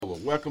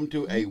Welcome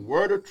to a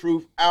Word of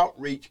Truth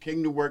Outreach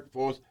Kingdom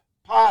Workforce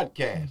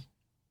podcast.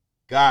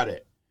 Got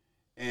it.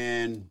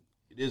 And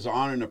it is an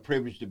honor and a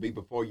privilege to be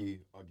before you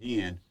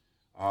again.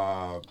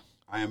 I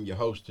am your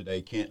host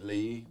today, Kent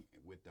Lee,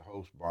 with the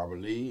host, Barbara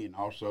Lee, and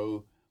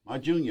also my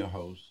junior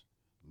host,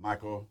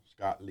 Michael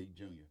Scott Lee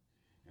Jr.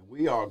 And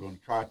we are going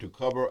to try to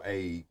cover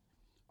a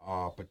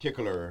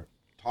particular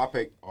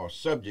topic or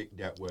subject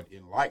that would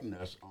enlighten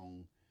us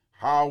on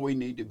how we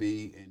need to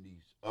be in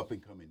these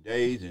up-and-coming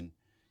days and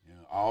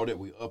all that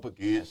we're up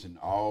against and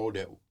all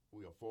that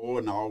we are for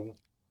and all,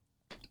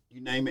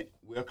 you name it,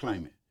 we'll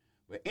claim it.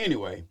 But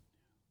anyway,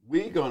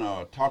 we're going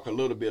to talk a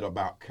little bit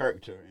about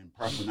character and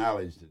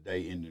personalities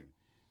today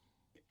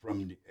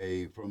from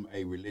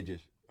a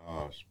religious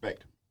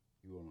spectrum.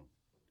 You want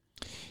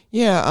to?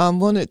 Yeah, I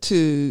wanted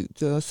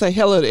to say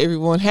hello to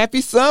everyone.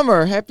 Happy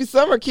summer. Happy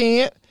summer,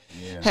 Kent.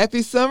 Yeah.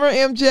 Happy summer,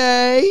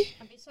 MJ.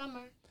 Happy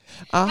summer.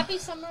 Happy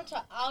summer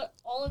to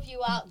all of you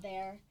out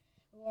there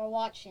who are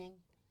watching.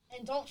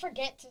 And don't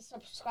forget to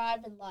subscribe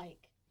and like.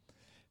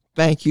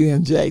 Thank you,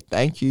 MJ.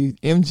 Thank you.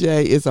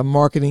 MJ is a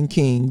marketing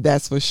king,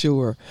 that's for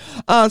sure.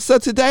 So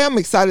today I'm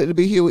excited to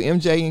be here with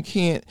MJ and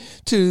Kent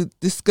to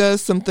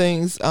discuss some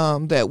things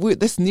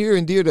that's near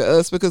and dear to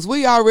us, because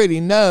we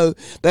already know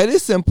that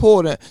it's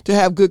important to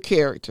have good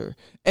character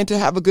and to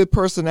have a good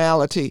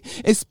personality,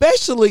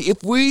 especially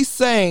if we're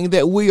saying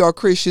that we are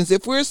Christians,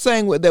 if we're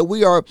saying that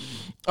we are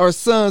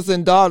sons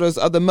and daughters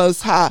of the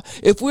Most High,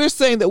 if we're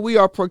saying that we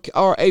are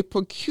a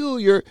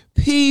peculiar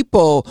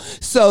people.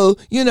 So,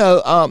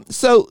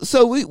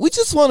 so we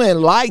just want to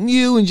enlighten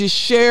you and just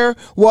share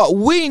what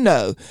we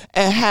know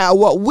and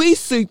what we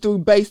see through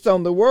based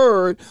on the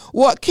word,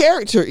 what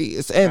character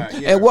is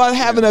and what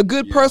having a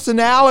good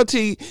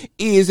personality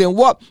is, and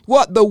what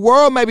the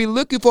world may be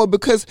looking for,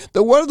 because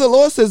the word of the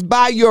Lord says,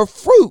 by your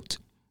fruit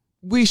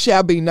we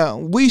shall be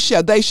known.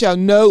 They shall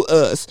know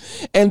us.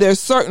 And there's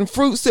certain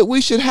fruits that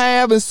we should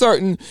have and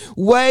certain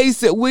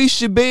ways that we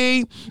should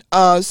be.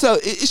 So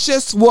it's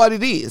just what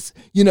it is.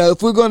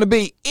 If we're going to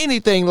be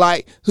anything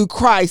like who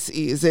Christ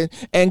is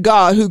and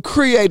God who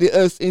created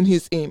us in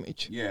his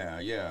image.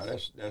 Yeah,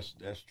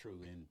 that's true.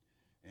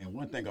 And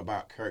one thing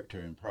about character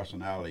and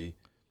personality,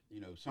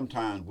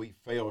 sometimes we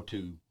fail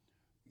to,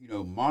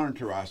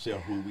 monitor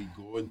ourselves when we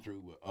going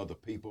through with other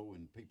people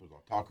and people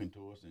are talking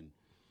to us and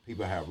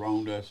people have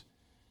wronged us.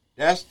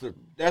 That's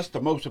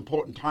the most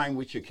important time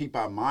we should keep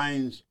our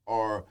minds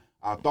or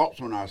our thoughts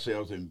on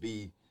ourselves and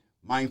be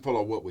mindful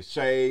of what we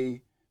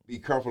say, be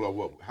careful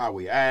of how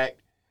we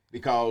act,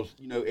 because,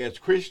 as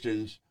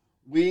Christians,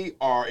 we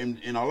are, and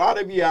a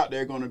lot of you out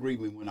there are going to agree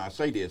with me when I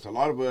say this, a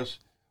lot of us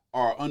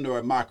are under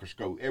a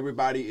microscope.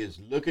 Everybody is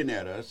looking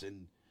at us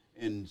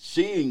and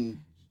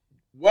seeing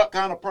what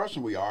kind of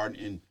person we are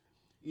and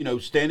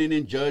standing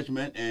in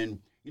judgment and,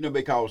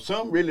 because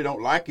some really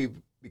don't like you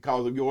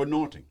because of your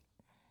anointing.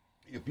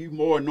 If you're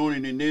more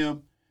anointed than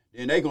them,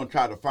 then they're going to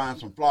try to find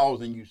some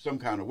flaws in you some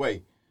kind of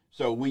way.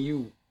 So when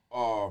you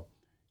are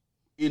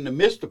in the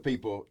midst of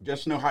people,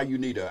 just know how you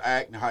need to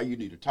act and how you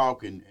need to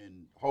talk and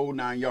hold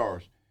 9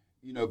 yards,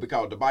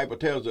 because the Bible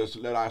tells us,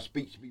 let our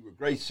speech be with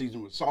grace,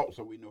 seasoned with salt,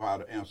 so we know how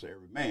to answer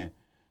every man.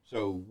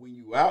 So when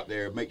you out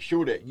there, make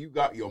sure that you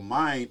got your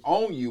mind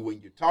on you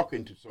when you're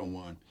talking to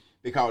someone,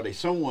 because there's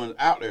someone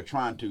out there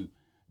trying to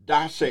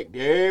dissect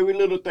every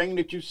little thing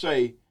that you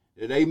say,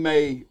 that they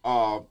may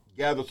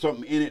gather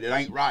something in it that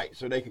ain't right,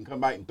 so they can come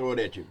back and throw it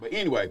at you. But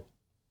anyway,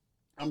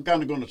 I'm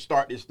kind of going to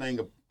start this thing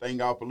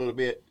off a little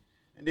bit,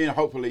 and then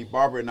hopefully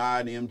Barbara and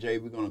I and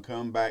MJ, we're going to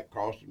come back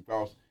cross.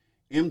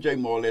 MJ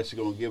more or less is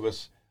going to give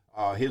us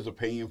his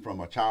opinion from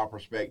a child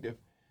perspective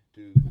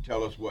to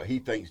tell us what he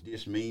thinks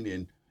this means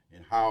and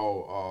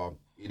how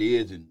it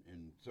is and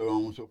so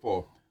on and so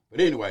forth.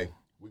 But anyway,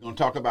 we're going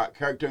to talk about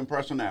character and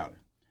personality.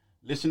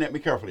 Listen at me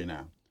carefully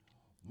now.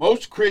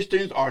 Most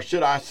Christians, or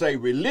should I say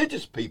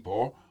religious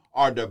people,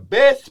 are the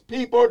best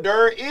people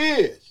there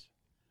is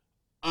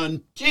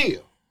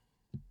until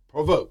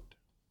provoked.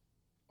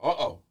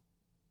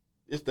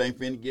 This thing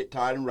finna get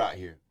tight and right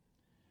here.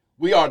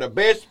 We are the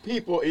best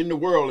people in the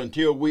world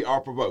until we are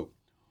provoked.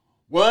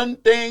 One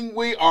thing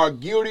we are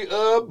guilty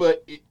of,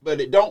 but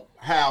it don't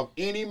have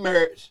any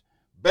merits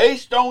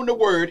based on the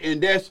word,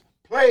 and that's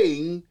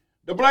playing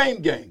the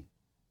blame game.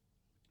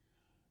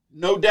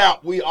 No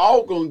doubt we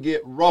all going to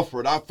get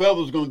ruffled. Our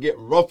feathers going to get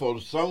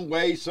ruffled some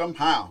way,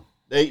 somehow.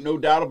 There ain't no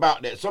doubt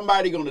about that.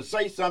 Somebody going to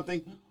say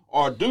something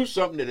or do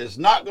something that is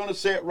not going to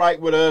sit right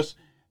with us,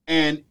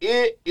 and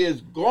it is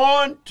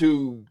going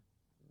to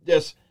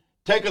just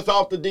take us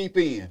off the deep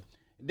end.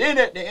 Then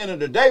at the end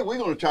of the day, we're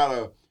going to try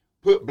to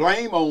put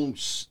blame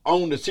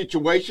on the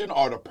situation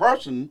or the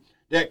person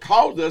that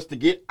caused us to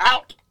get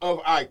out of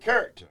our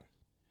character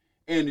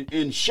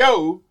and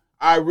show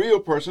our real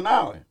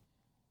personality.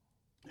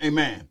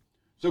 Amen.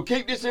 So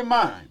keep this in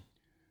mind.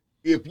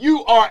 If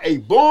you are a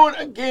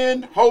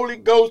born-again, Holy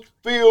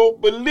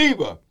Ghost-filled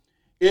believer,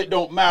 it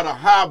don't matter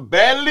how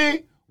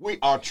badly we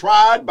are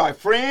tried by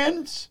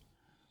friends,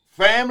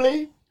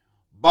 family,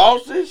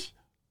 bosses,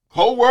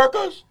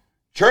 co-workers,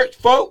 church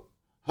folk,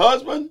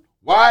 husband,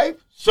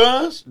 wife,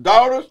 sons,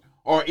 daughters,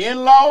 or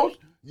in-laws,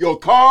 your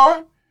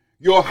car,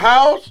 your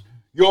house,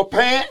 your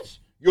pants,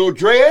 your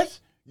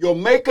dress, your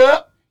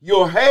makeup,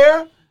 your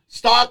hair,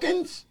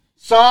 stockings,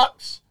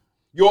 socks,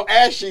 your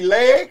ashy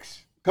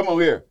legs. Come on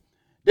here.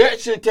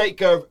 That should take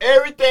care of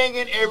everything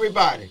and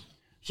everybody.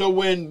 So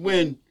when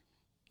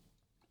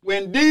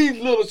these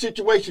little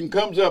situation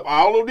comes up,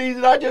 all of these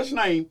that I just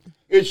named,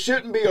 it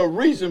shouldn't be a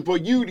reason for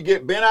you to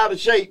get bent out of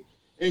shape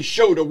and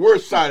show the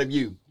worst side of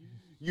you.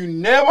 You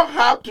never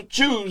have to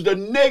choose the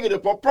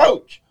negative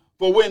approach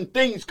for when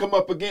things come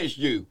up against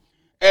you.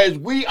 As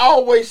we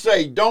always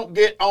say, don't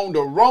get on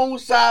the wrong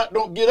side,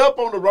 don't get up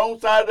on the wrong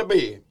side of the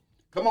bed.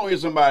 Come on here,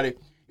 somebody.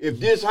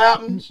 If this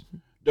happens,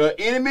 the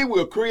enemy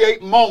will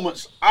create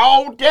moments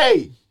all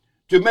day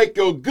to make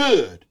your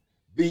good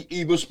be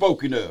evil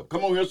spoken of.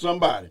 Come on here,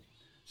 somebody.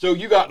 So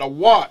you got to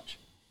watch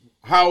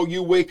how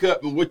you wake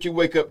up and what you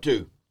wake up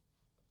to.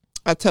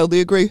 I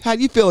totally agree. How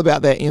do you feel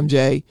about that,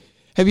 MJ?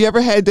 Have you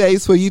ever had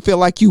days where you feel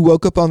like you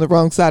woke up on the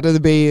wrong side of the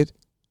bed?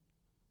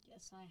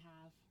 Yes, I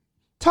have.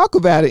 Talk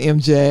about it,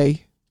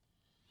 MJ.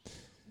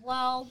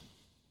 Well,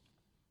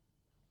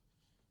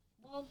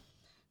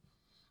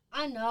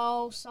 I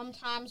know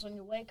sometimes when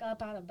you wake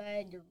up out of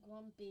bed, you're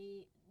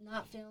grumpy,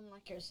 not feeling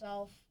like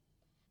yourself,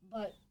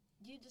 but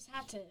you just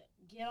have to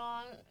get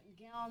on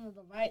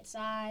the right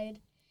side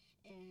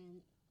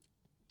and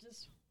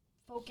just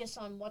focus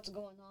on what's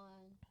going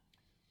on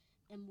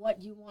and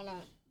what you want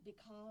to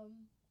become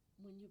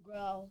when you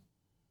grow.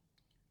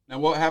 Now,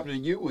 what happened to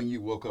you when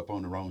you woke up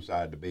on the wrong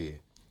side of the bed?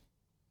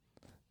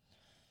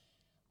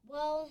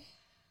 Well,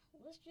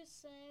 let's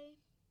just say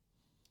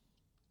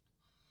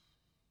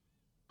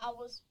I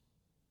was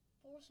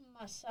forcing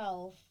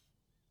myself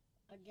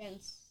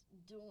against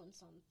doing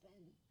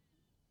something,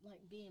 like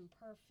being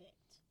perfect.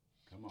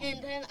 Come on.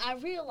 And then I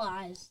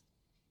realized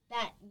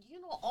that you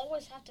don't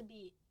always have to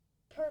be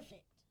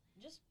perfect.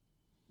 Just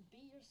be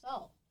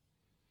yourself.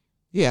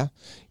 Yeah.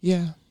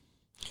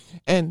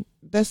 And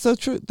that's so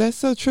true. That's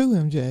so true,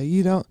 MJ.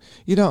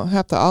 You don't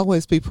have to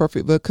always be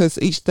perfect, because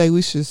each day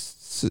we should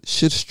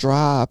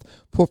strive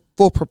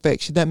for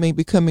perfection. That means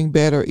becoming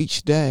better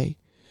each day,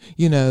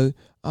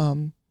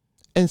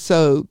 and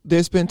so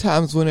there's been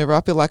times whenever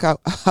I feel like I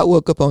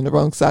woke up on the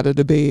wrong side of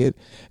the bed,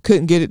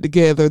 couldn't get it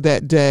together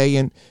that day,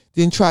 and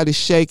then try to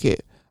shake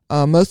it.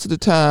 Most of the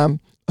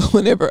time,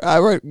 whenever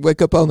I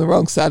wake up on the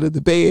wrong side of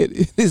the bed,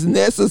 it is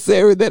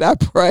necessary that I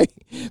pray,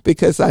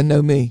 because I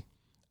know me.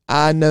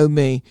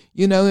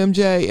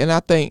 MJ, and I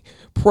think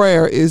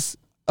prayer is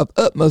of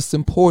utmost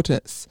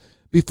importance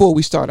before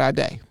we start our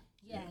day.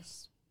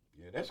 Yes.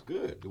 Yeah, that's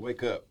good to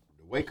wake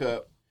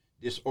up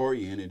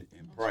disoriented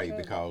and pray,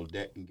 because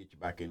that can get you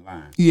back in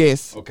line.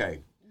 Yes.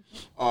 Okay.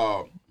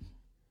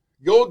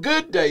 Your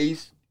good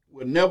days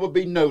will never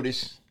be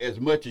noticed as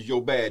much as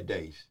your bad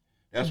days.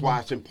 That's why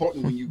it's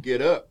important when you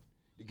get up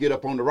to get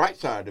up on the right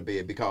side of the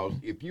bed, because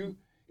if you,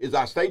 as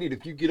I stated,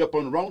 if you get up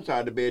on the wrong side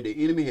of the bed,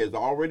 the enemy has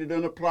already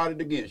done a plotted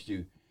against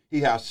you.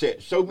 He has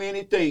set so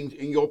many things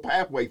in your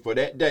pathway for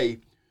that day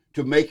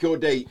to make your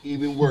day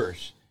even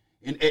worse.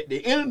 And at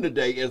the end of the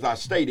day, as I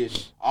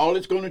stated, all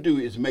it's going to do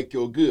is make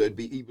your good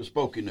be evil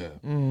spoken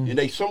of. And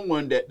there's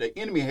someone that the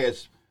enemy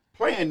has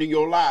planned in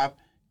your life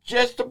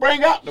just to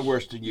bring out the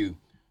worst in you.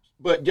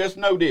 But just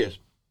know this,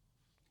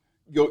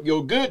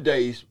 your good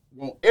days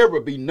won't ever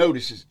be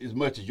noticed as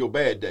much as your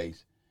bad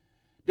days.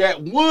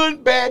 That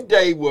one bad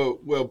day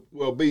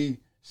will be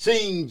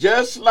seen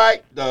just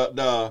like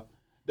the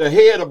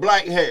head of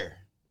black hair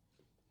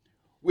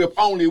with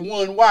only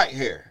one white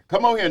hair.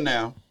 Come on here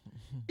now.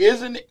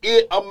 Isn't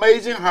it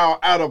amazing how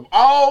out of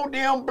all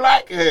them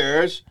black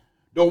hairs,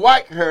 the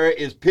white hair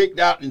is picked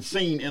out and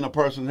seen in a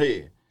person's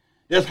head?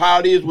 That's how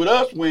it is with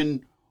us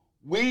when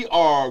we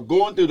are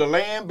going through the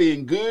land,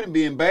 being good and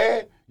being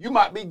bad. You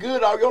might be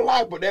good all your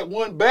life, but that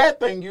one bad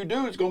thing you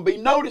do is going to be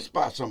noticed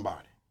by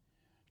somebody,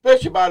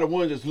 especially by the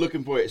ones that's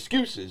looking for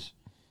excuses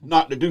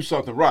not to do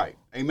something right.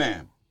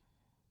 Amen.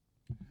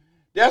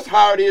 That's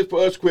how it is for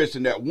us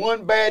Christians, that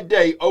one bad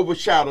day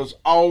overshadows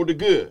all the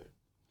good.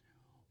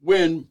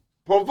 When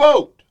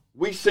provoked,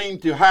 we seem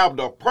to have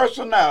the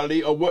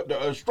personality of what the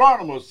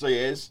astronomer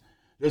says,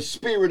 the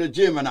spirit of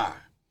Gemini.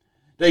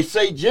 They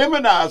say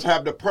Geminis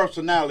have the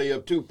personality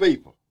of two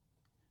people.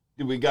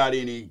 Do we got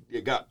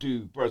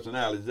two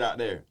personalities out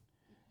there?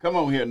 Come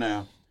on here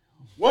now.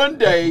 One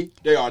day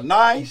they are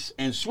nice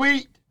and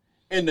sweet,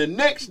 and the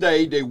next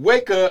day they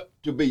wake up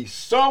to be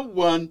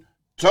someone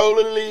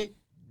totally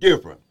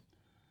different.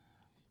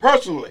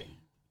 Personally,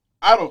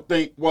 I don't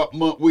think what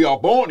month we are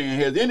born in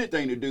has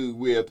anything to do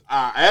with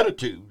our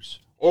attitudes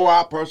or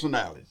our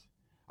personalities.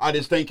 I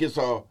just think it's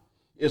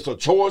a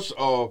choice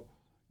of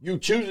you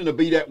choosing to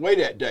be that way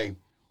that day,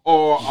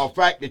 or a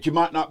fact that you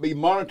might not be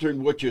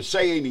monitoring what you're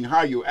saying and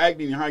how you're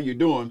acting and how you're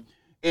doing.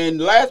 And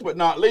last but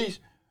not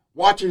least,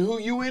 watching who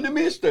you in the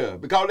midst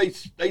of,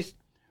 because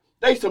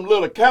they some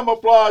little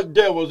camouflage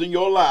devils in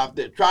your life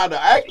that try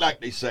to act like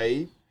they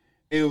saved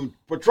and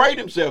portray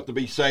themselves to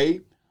be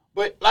saved.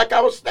 But like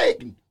I was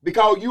stating,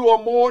 because you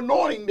are more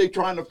anointing, they're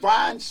trying to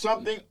find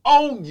something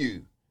on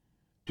you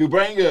to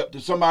bring up to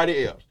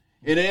somebody else.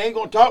 And they ain't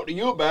going to talk to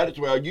you about it.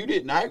 Well, you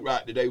didn't act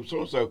right today with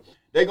so-and-so.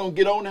 They're going to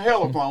get on the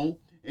telephone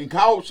and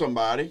call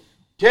somebody,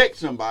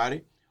 text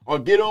somebody, or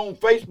get on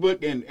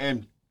Facebook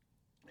and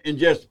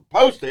just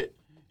post it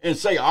and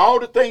say all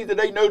the things that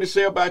they know to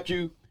say about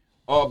you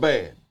are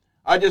bad.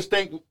 I just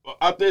think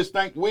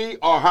we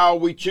are how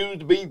we choose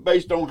to be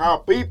based on how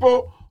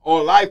people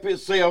or life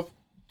itself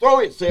throw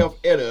itself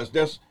at us.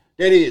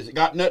 It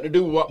got nothing to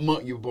do with what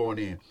month you're born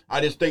in. I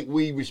just think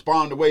we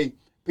respond the way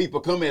people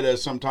come at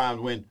us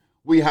sometimes when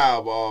we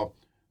have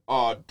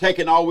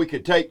taken all we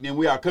could take, then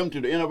we are come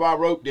to the end of our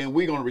rope, then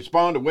we're going to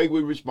respond the way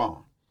we respond.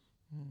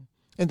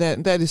 And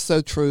that is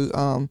so true.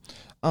 But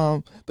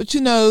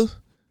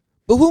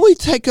but when we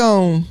take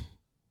on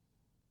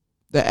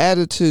the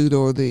attitude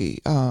or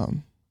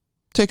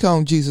take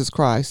on Jesus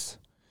Christ,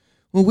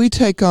 when we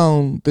take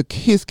on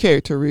his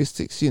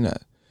characteristics,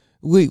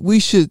 we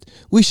should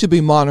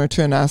be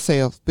monitoring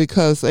ourselves,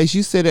 because, as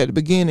you said at the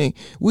beginning,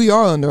 we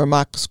are under a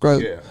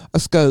microscope,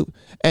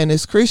 and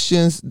as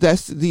Christians,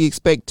 that's the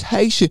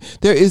expectation.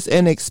 There is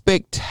an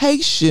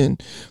expectation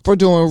for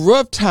during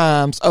rough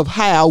times of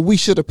how we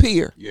should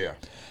appear,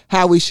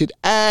 how we should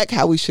act,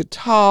 how we should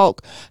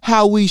talk,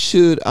 how we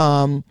should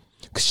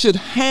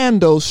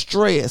handle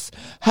stress,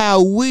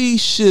 how we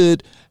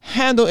should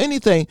handle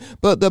anything.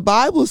 But the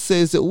Bible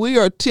says that we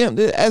are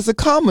tempted as a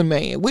common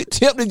man. We're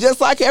tempted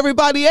just like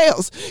everybody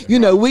else.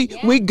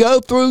 We go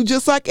through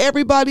just like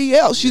everybody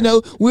else.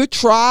 We're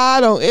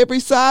tried on every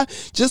side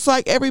just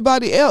like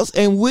everybody else.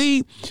 And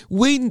we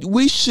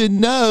should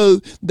know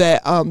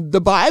that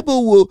the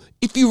Bible will,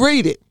 if you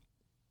read it,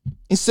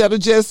 instead of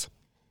just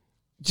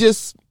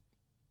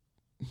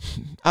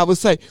I would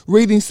say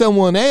reading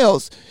someone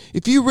else,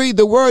 if you read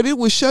the word, it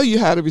will show you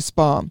how to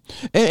respond.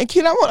 And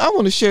Ken, I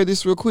want to share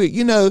this real quick.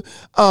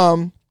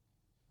 God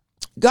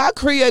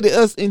created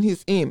us in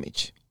his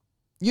image.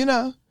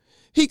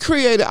 He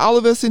created all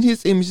of us in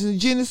his image. In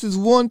Genesis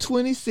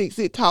 1:26,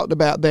 it talked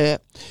about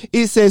that.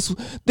 It says,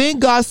 then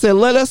God said,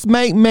 let us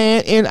make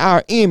man in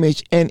our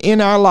image and in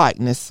our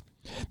likeness.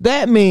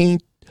 That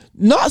means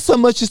not so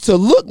much as to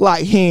look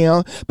like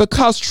him,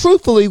 because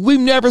truthfully, we've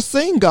never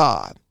seen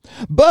God.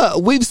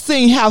 But we've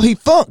seen how he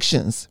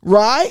functions,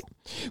 right?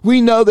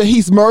 We know that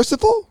he's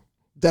merciful.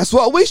 That's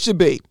what we should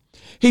be.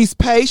 He's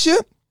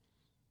patient.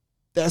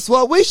 That's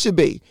what we should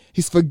be.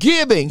 He's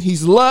forgiving.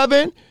 He's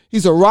loving.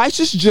 He's a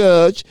righteous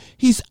judge.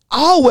 He's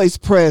always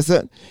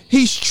present.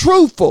 He's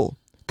truthful,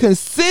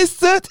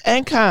 consistent,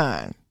 and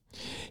kind.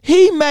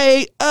 He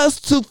made us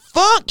to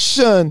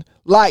function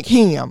like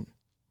him.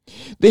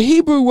 The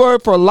Hebrew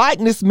word for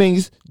likeness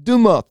means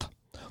dumath,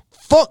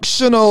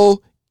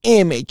 functional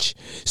image.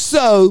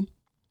 So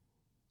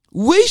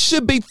we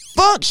should be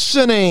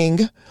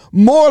functioning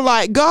more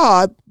like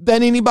God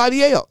than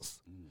anybody else.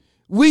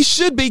 We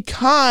should be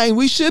kind.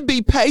 We should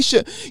be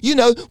patient.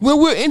 When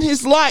we're in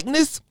his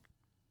likeness,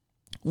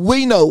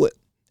 we know it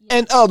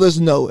and others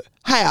know it.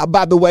 How?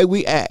 By the way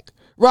we act.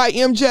 Right,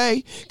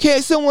 MJ?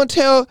 Can't someone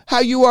tell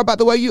how you are by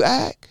the way you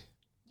act?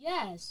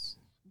 Yes,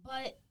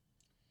 but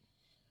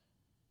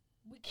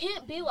we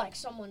can't be like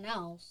someone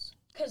else,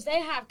 because they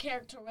have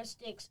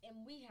characteristics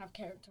and we have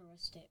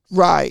characteristics.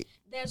 Right.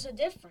 There's a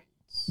difference.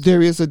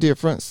 There is a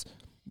difference.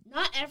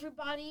 Not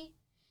everybody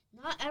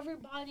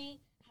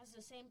has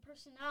the same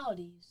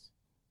personalities.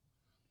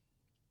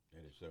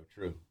 That is so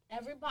true.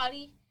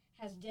 Everybody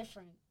has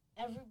different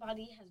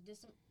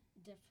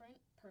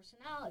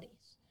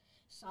personalities.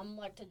 Some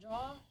like to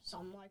draw,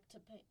 some like to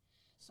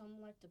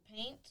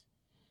paint,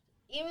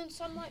 even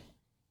some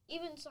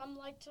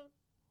like to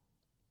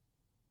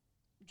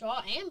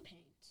draw and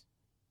paint.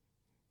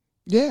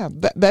 Yeah,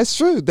 that's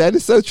true. That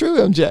is so true,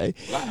 MJ.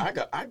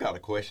 Well, I got a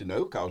question,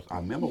 though, because I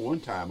remember one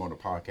time on the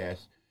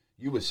podcast,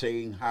 you were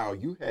saying how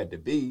you had to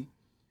be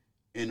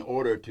in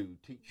order to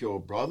teach your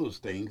brothers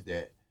things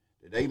that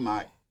they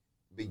might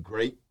be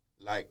great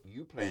like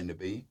you plan to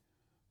be.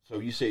 So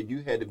you said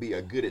you had to be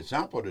a good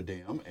example to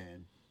them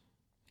and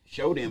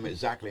show them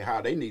exactly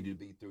how they needed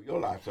to be through your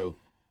life. So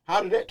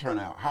how did that turn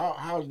out?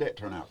 How did that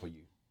turn out for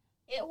you?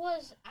 It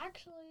was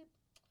actually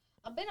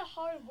a bit of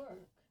hard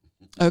work.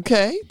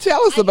 Okay,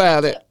 tell us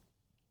about it.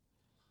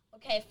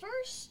 Okay,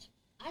 first,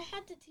 I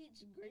had to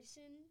teach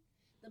Grayson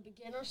the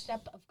beginner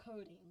step of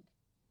coding.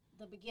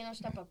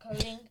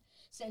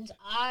 Since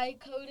I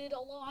coded a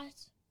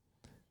lot.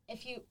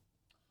 If you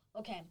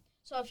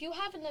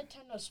have a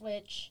Nintendo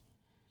Switch,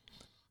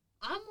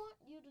 I want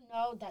you to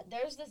know that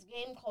there's this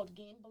game called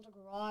Game Builder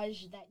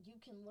Garage that you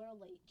can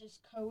literally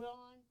just code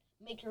on,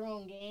 make your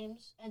own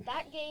games. And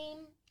that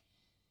game,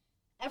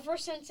 ever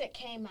since it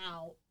came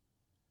out,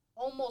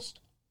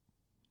 almost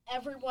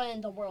everyone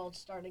in the world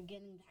started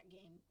getting that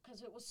game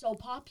because it was so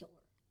popular.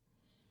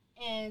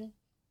 And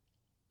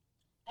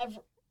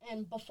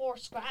before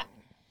Scrap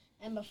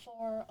and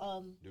before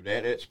do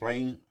that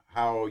explain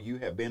how you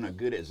have been a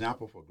good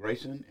example for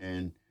Grayson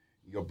and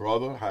your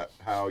brother?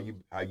 How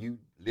you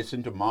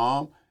listen to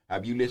mom?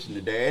 Have you listened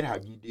to dad?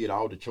 Have you did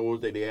all the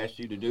chores that they asked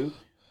you to do?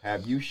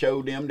 Have you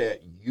showed them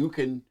that you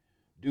can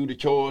do the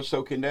chores?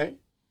 So can they?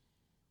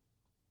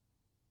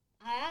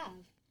 I have.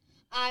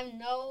 I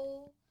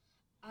know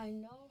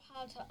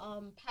how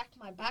to pack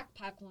my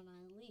backpack when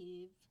I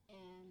leave,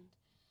 and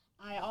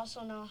I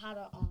also know how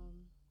to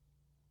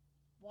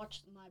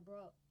watch my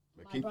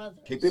brothers.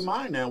 Keep in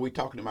mind now, we're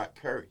talking about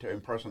character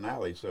and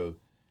personality. So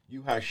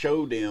you have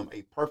showed them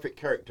a perfect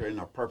character and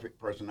a perfect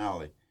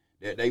personality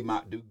that they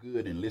might do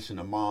good and listen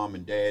to mom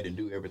and dad and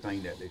do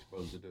everything that they're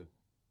supposed to do.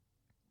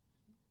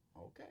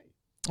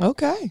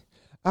 Okay.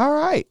 All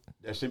right.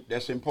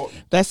 That's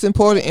important. That's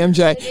important,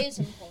 MJ. It is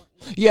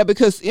important. Yeah,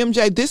 because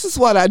MJ, this is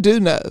what I do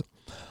know.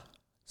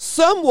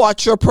 Some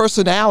watch your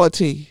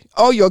personality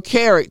or your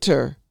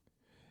character,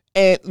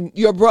 and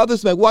your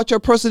brothers may watch your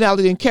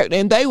personality and character,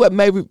 and they would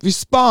maybe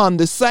respond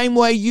the same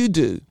way you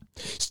do.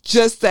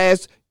 Just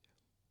as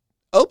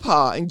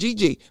Opa and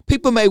Gigi,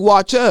 people may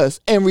watch us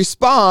and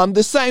respond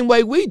the same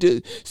way we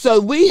do. So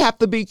we have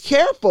to be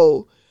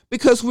careful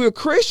because we're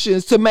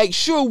Christians to make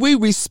sure we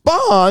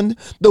respond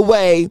the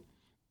way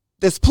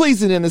that's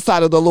pleasing in the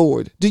sight of the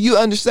Lord. Do you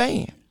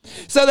understand?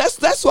 So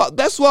that's what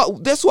this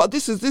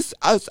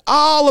is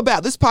all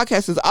about. This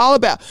podcast is all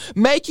about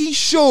making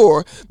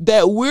sure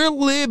that we're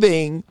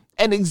living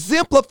and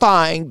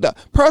exemplifying the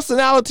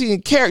personality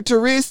and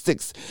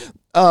characteristics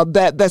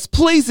that's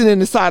pleasing in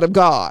the sight of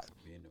God.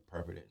 Being the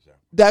perfect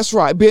example. That's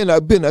right. Being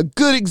a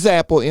good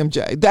example,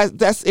 MJ.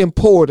 That's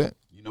important.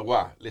 You know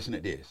why? Listen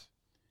to this.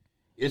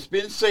 It's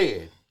been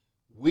said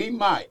we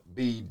might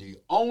be the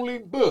only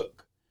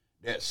book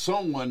that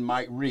someone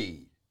might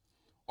read,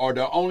 or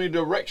the only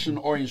direction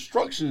or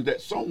instructions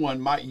that someone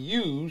might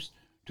use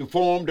to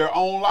form their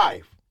own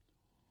life.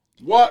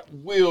 What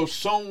will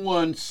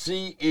someone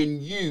see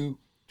in you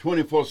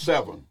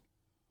 24/7?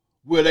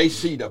 Will they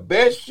see the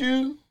best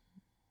you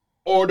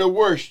or the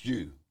worst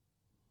you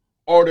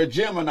or the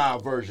Gemini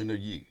version of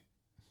you?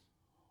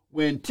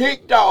 When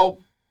pissed off,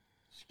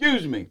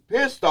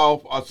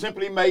 or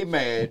simply made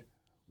mad,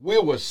 we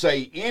will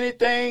say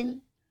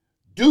anything,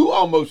 do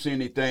almost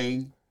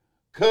anything,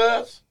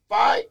 cuss,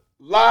 fight,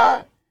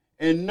 lie,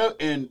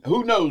 and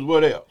who knows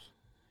what else.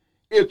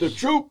 If the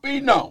truth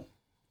be known,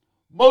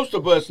 most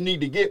of us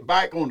need to get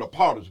back on the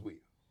potter's wheel.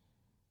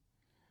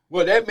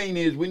 What that means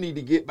is we need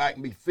to get back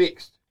and be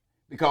fixed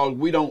because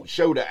we don't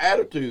show the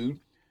attitude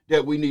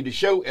that we need to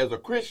show as a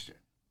Christian.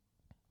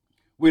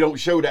 We don't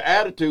show the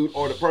attitude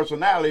or the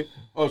personality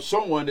of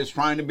someone that's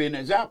trying to be an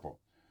example.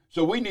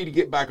 So we need to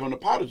get back on the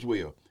potter's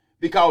wheel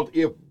because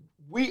if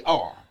we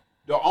are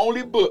the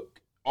only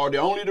book or the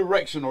only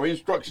direction or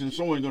instruction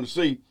someone's going to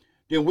see,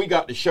 then we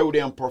got to show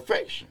them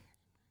perfection.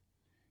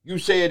 You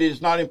said it's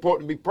not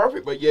important to be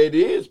perfect, but yeah, it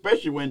is,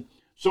 especially when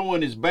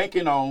someone is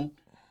banking on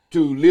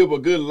to live a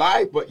good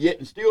life, but yet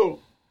and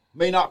still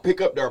may not pick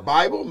up their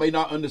Bible, may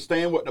not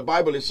understand what the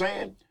Bible is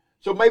saying.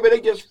 So maybe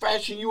they just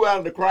fashion you out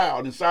of the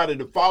crowd and decided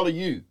to follow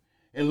you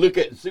and look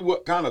at and see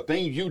what kind of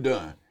things you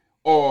done.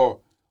 Or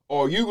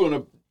you going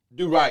to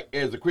do right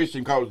as a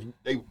Christian because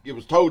it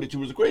was told that you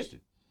was a Christian.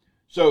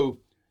 So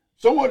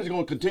someone is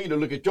going to continue to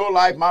look at your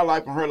life, my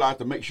life, and her life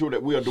to make sure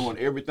that we are doing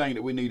everything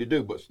that we need to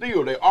do. But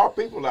still, there are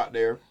people out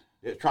there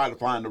that try to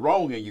find the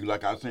wrong in you,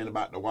 like I was saying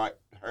about the white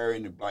hair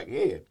and the black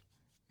head.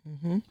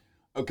 Mm-hmm.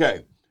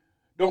 Okay.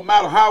 Don't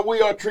matter how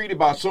we are treated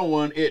by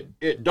someone,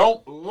 it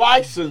don't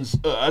license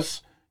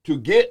us to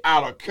get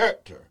out of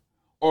character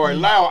or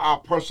allow our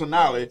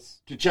personality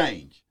to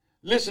change.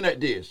 Listen at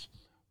this.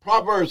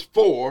 Proverbs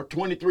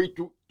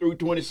 4:23 through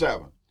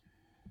 27.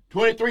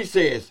 23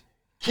 says,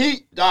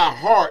 keep thy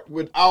heart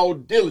with all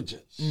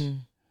diligence,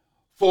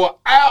 for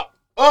out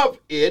of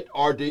it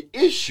are the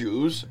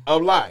issues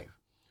of life.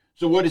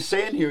 So what it's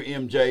saying here,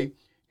 MJ,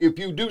 if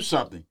you do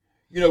something,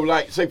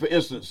 like say for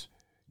instance,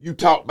 you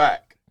talk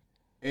back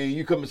and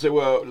you come and say,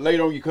 well,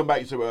 later on you come back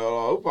and say,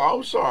 well,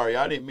 I'm sorry,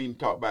 I didn't mean to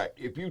talk back.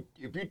 If you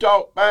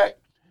talk back,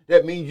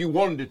 that means you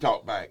wanted to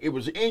talk back. It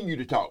was in you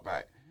to talk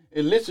back.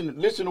 And listen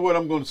to what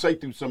I'm going to say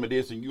through some of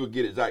this and you'll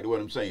get exactly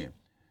what I'm saying.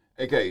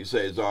 Okay, it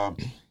says,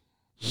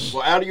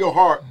 for out of your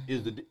heart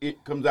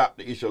it comes out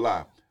the issue of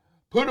life.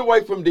 Put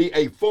away from thee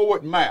a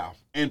forward mouth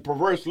and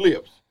perverse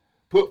lips.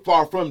 Put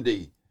far from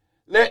thee.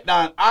 Let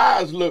thine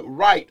eyes look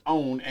right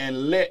on,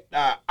 and let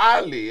thy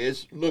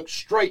eyelids look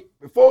straight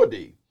before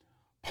thee.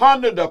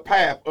 Ponder the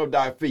path of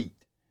thy feet,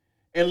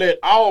 and let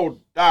all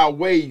thy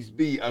ways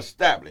be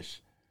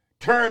established.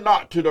 Turn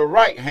not to the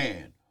right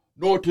hand,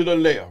 nor to the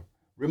left.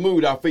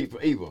 Remove thy feet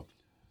from evil.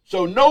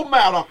 So no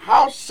matter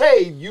how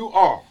saved you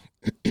are,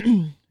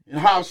 and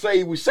how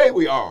saved we say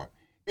we are,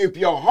 if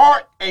your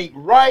heart ain't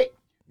right,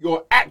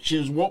 your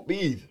actions won't be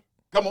either.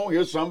 Come on,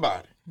 here's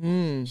somebody.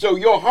 So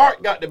your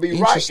heart got to be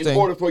right in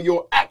order for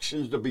your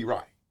actions to be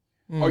right.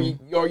 Are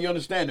you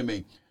understanding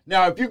me?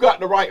 Now, if you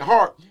got the right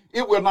heart,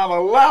 it will not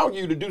allow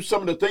you to do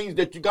some of the things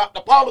that you got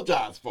to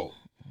apologize for.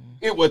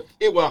 It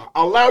will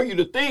allow you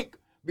to think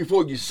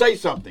before you say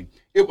something.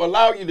 It will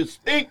allow you to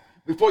think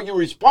before you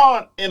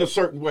respond in a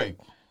certain way.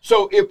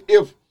 So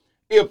if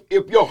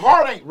your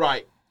heart ain't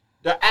right,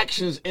 the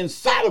actions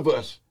inside of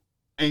us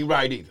ain't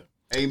right either.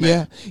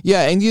 Amen.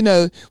 Yeah. And,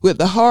 with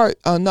the heart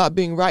not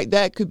being right,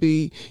 that could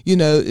be,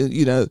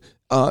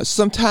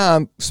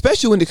 sometime,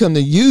 especially when it comes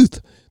to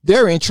youth,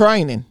 they're in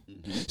training.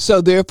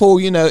 So therefore,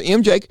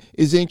 MJ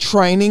is in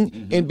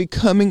training and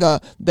becoming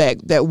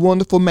that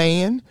wonderful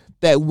man,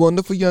 that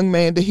wonderful young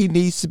man that he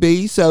needs to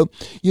be. So,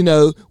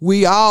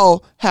 we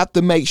all have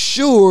to make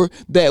sure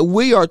that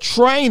we are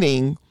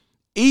training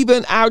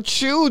even our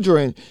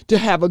children to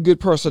have a good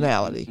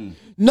personality.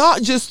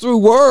 Not just through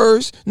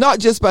words, not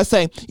just by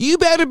saying, you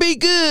better be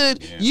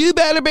good, you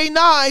better be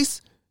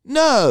nice.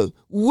 No,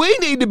 we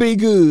need to be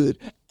good.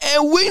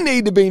 And we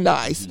need to be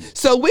nice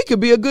so we could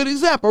be a good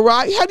example,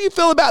 right? How do you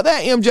feel about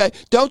that, MJ?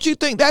 Don't you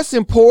think that's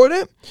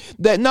important?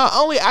 That not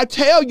only I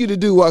tell you to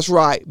do what's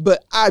right,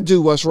 but I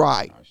do what's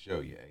right. I'll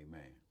show you.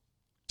 Amen.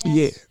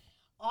 Yes.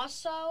 Yeah.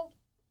 Also,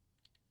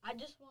 I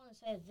just want to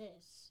say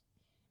this.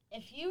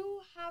 If you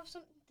have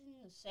something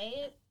to say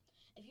it,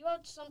 if you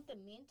have something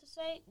mean to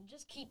say,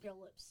 just keep your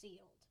lips sealed.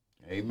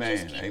 Amen.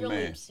 Just keep your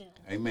Amen. lips sealed.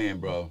 Amen,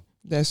 bro.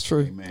 That's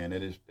true. Amen.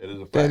 That is a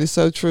fact. That is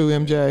so true,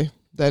 MJ.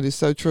 That is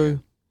so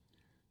true.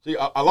 See,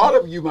 a lot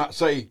of you might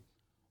say,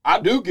 I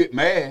do get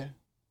mad,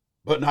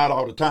 but not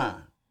all the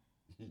time.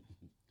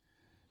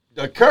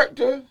 The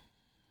character,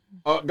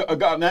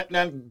 God,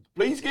 now,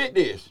 please get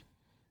this.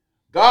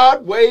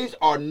 God's ways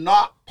are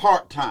not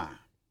part-time.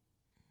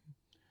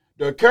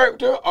 The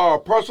character or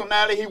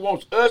personality he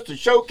wants us to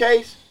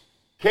showcase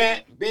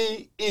can't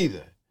be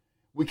either.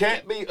 We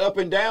can't be up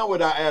and down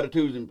with our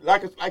attitudes. And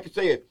like I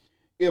said,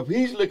 if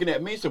he's looking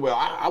at me and say, well,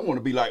 I want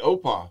to be like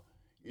Opa,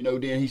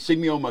 then he see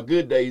me on my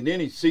good days, and then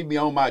he see me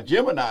on my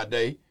Gemini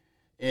day,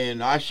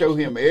 and I show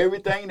him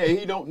everything that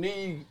he don't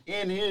need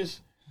in his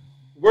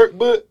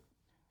workbook,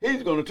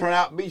 he's going to turn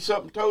out to be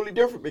something totally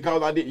different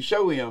because I didn't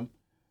show him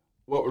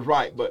what was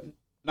right. But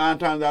 9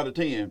 times out of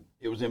 10,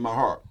 it was in my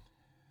heart.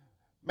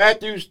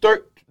 Matthew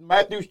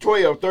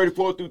 12,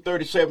 34 through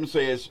 37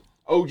 says,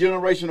 O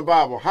generation of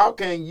Bible, how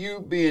can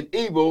you, being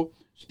evil,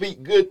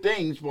 speak good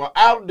things? For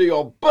out of the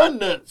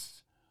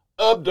abundance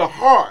of the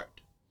heart,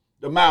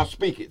 the mouth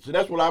speaketh. So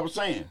that's what I was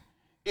saying.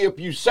 If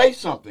you say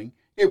something,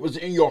 it was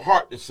in your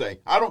heart to say.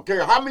 I don't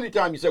care how many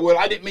times you say, well,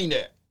 I didn't mean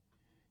that.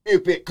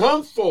 If it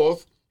comes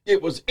forth,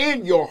 it was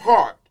in your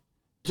heart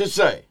to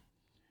say.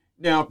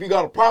 Now, if you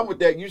got a problem with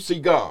that, you see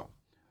God.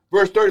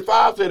 Verse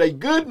 35 said, a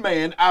good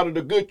man out of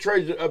the good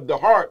treasure of the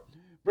heart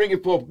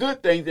bringeth forth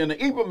good things, and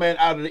an evil man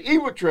out of the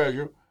evil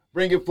treasure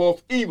bringeth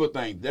forth evil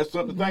things. That's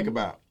something to think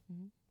about.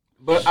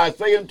 But I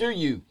say unto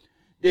you,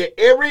 that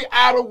every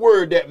idle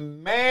word that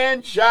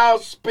man shall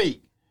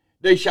speak,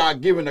 they shall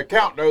give an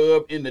account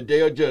thereof in the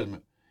day of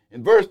judgment.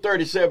 And verse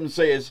 37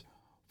 says,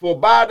 for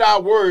by thy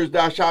words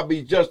thou shalt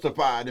be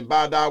justified, and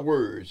by thy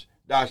words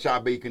thou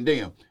shalt be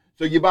condemned.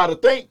 So you got to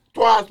think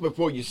twice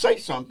before you say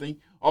something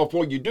or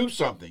before you do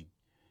something.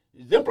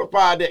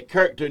 Exemplify that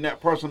character and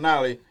that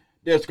personality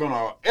that's going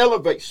to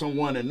elevate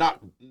someone and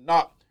not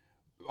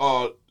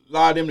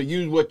allow them to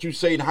use what you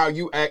say and how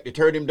you act to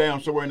tear them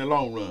down somewhere in the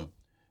long run.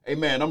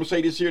 Amen. I'm gonna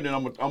say this here, then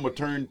I'm gonna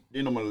turn.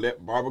 Then I'm gonna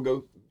let Barbara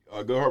go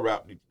her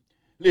route.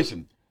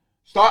 Listen,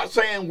 start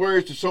saying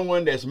words to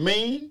someone that's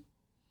mean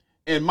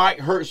and might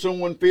hurt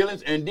someone's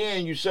feelings, and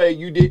then you say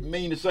you didn't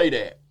mean to say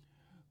that.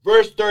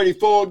 Verse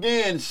 34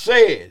 again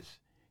says,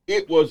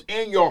 "It was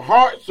in your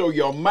heart, so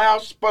your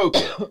mouth spoke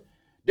it."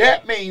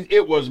 That means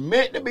it was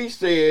meant to be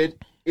said.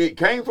 It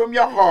came from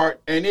your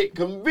heart, and it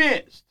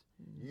convinced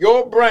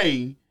your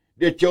brain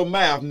that your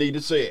mouth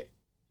needed to say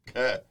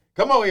it.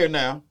 Come on here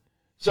now.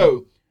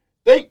 So.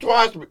 Think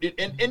twice,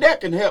 and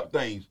that can help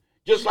things.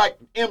 Just like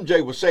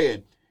MJ was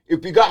saying,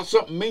 if you got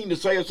something mean to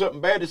say or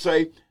something bad to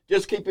say,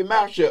 just keep your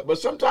mouth shut. But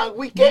sometimes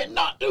we can't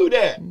not do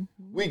that.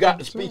 We got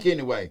to speak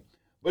anyway.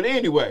 But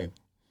anyway,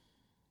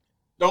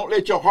 don't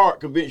let your heart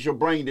convince your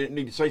brain that it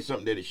needs to say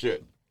something that it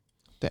shouldn't.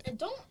 And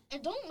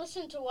don't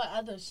listen to what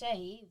others say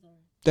either.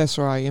 That's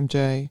right,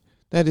 MJ.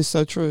 That is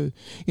so true.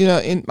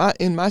 In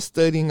my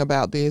studying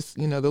about this,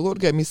 the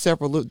Lord gave me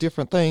several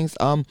different things.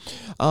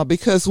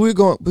 Because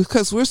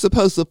we're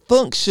supposed to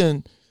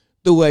function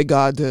the way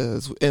God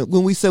does. And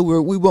when we say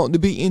we want to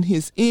be in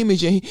his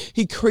image, and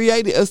he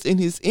created us in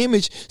his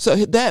image, so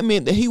that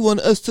meant that he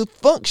wanted us to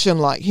function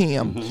like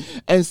him. Mm-hmm.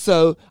 And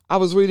so I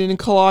was reading in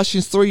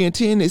Colossians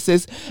 3:10, it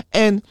says,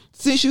 and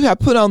since you have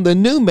put on the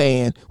new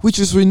man, which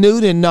is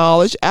renewed in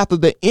knowledge after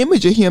the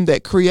image of him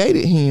that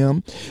created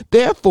him,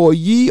 therefore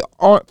ye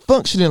aren't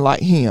functioning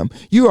like him.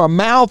 You are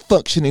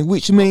malfunctioning,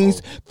 which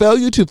means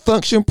failure to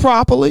function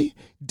properly,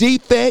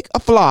 defect, a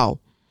flaw.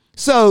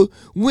 So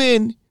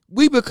when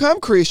we become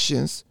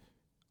Christians,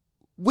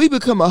 we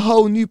become a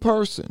whole new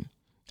person.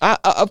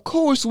 Of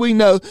course, we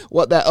know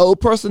what that old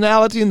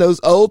personality and those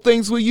old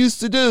things we used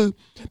to do,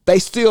 they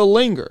still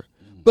linger.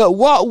 But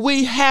what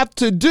we have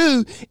to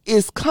do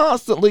is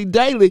constantly,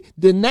 daily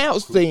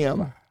denounce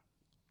them.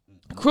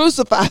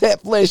 Crucify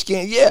that flesh,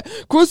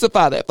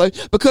 crucify that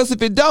flesh. Because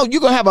if it don't,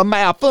 you're going to have a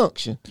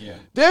malfunction. Yeah.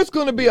 There's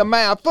going to be a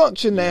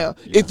malfunction now.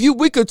 Yeah. If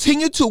we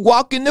continue to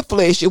walk in the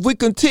flesh, if we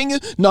continue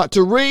not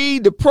to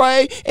read, to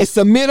pray, and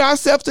submit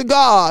ourselves to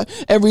God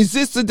and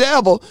resist the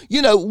devil,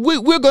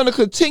 we're going to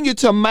continue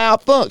to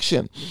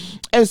malfunction.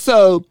 And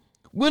so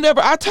when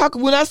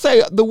I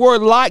say the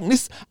word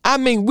likeness, I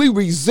mean we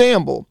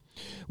resemble.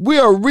 We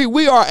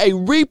are a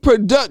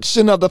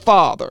reproduction of the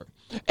Father.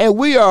 And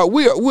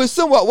we're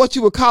somewhat what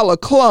you would call a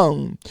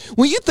clone.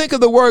 When you think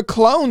of the word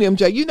clone,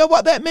 MJ, you know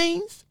what that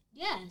means?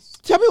 Yes.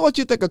 Tell me what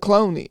you think a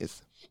clone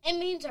is. It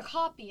means a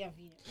copy of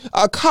you.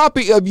 A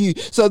copy of you.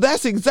 So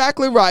that's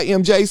exactly right,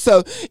 MJ.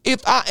 So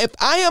if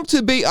I am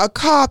to be a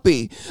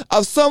copy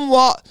of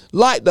somewhat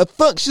like the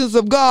functions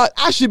of God,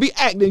 I should be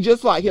acting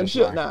just like him,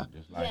 shouldn't I?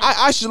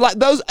 I should, like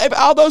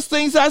all those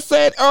things I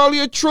said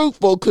earlier: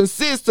 truthful,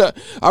 consistent,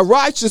 a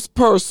righteous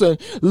person,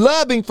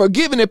 loving,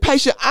 forgiving, and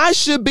patient. I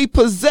should be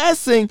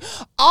possessing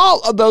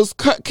all of those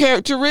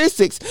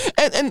characteristics.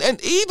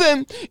 And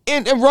even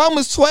in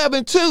Romans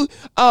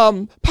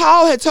 12:2,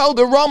 Paul had told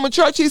the Roman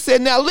church, he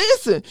said, now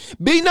listen,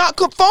 be not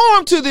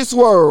conformed to this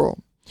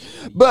world,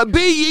 but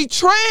be ye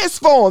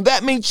transformed.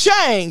 That means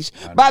changed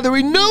by the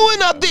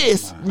renewing of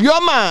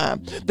your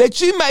mind, that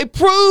you may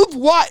prove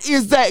what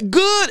is that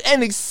good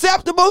and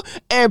acceptable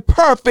and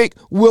perfect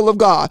will of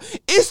God.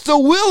 It's the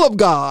will of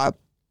God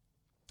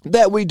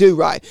that we do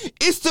right.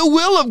 It's the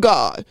will of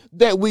God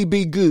that we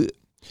be good.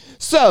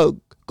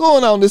 So,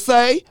 going on to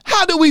say,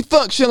 how do we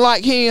function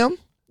like him?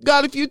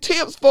 Got a few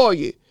tips for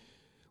you.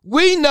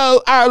 We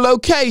know our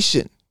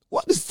location.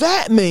 What does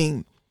that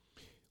mean?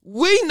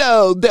 We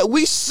know that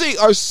we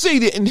are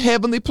seated in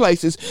heavenly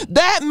places.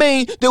 That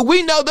means that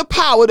we know the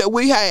power that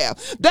we have.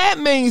 That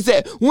means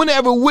that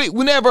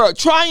whenever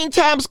trying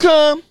times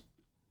come,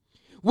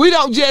 we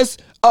don't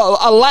just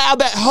allow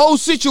that whole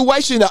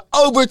situation to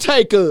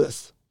overtake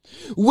us.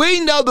 We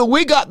know that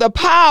we got the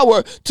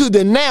power to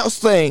denounce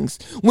things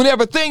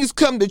whenever things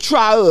come to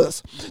try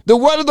us. The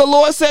word of the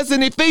Lord says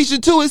in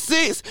Ephesians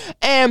 2:6,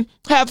 and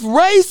have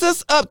raised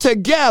us up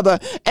together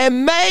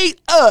and made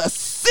us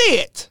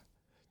sit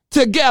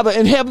together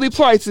in heavenly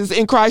places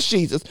in Christ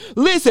Jesus.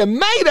 Listen,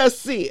 made us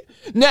sit.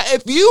 Now,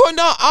 if you are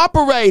not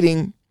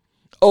operating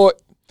or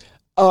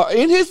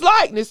in his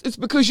likeness, it's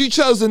because you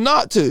chosen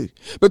not to.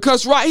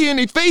 Because right here in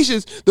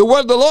Ephesians, the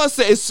word of the Lord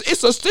says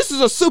this is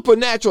a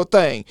supernatural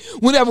thing.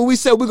 Whenever we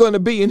say we're going to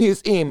be in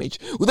his image,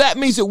 well, that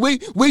means that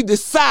we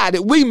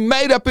decided, we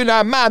made up in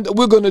our mind that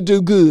we're going to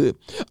do good.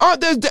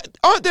 Aren't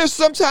there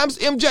sometimes,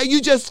 MJ,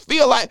 you just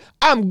feel like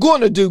I'm going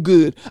to do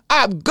good.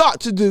 I've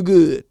got to do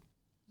good.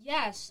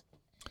 Yes.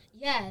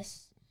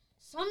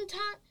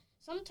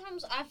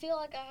 Sometimes I feel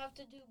like I have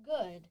to do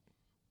good.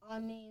 I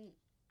mean,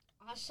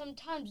 I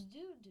sometimes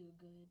do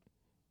good.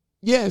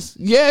 Yes,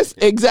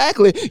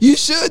 exactly. You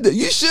should,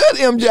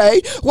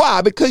 MJ.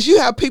 Why? Because you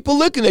have people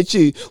looking at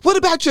you. What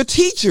about your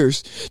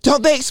teachers?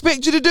 Don't they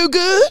expect you to do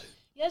good?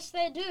 Yes,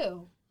 they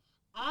do.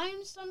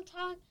 I'm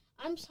sometimes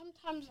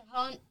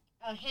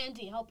a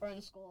handy helper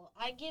in school.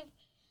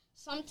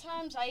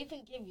 Sometimes I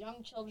even give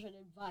young children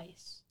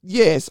advice.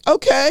 Yes,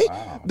 okay.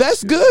 Wow,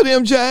 that's good,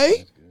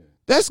 MJ.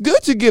 That's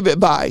good to give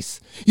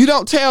advice. You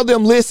don't tell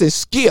them, listen,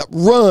 skip,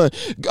 run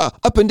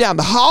up and down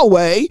the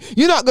hallway.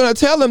 You're not going to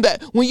tell them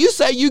that. When you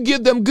say you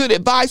give them good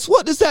advice,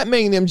 what does that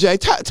mean, MJ?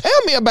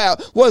 Tell me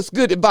about what's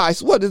good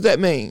advice. What does that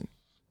mean?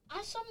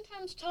 I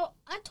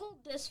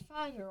told this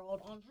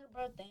 5-year-old on her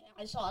birthday,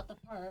 I saw at the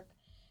park,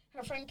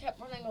 her friend kept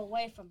running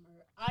away from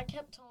her. I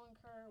kept telling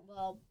her,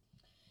 well,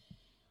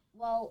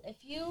 if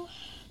you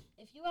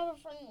have a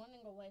friend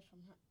running away from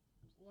you,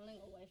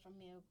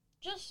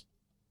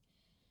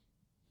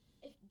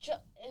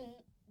 and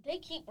they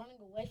keep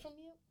running away from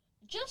you,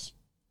 just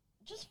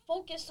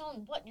focus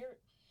on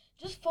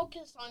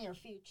your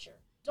future.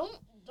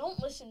 Don't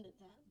listen to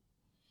them.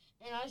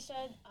 And I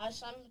said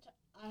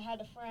I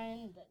had a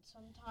friend that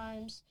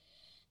sometimes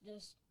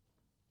just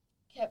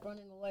kept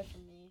running away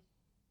from me.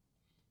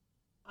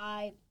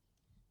 I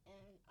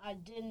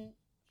didn't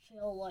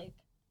feel like,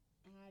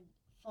 and I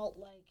felt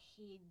like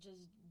he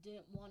just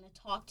didn't want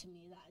to talk to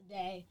me that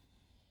day.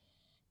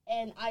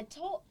 And I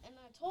told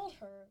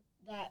her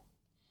that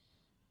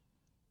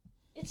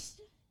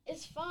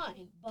it's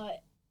fine,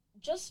 but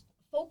just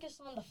focus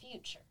on the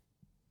future.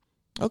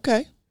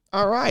 Okay.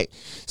 All right.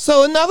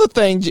 So another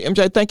thing,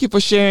 MJ, thank you for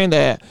sharing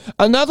that.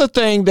 Another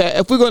thing that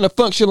if we're going to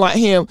function like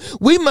him,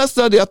 we must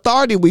know the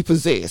authority we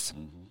possess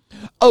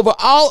over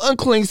all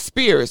unclean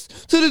spirits.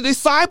 To the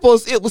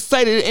disciples, it was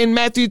stated in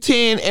Matthew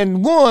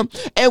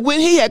 10:1, and when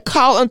he had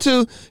called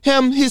unto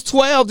him his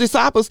 12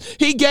 disciples,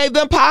 he gave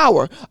them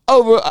power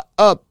over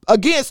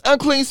against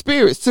unclean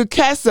spirits to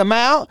cast them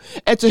out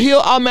and to heal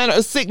all manner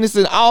of sickness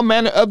and all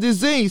manner of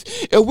disease.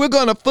 If we're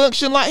going to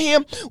function like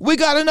him, we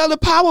got another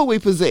power we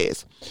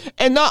possess.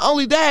 And not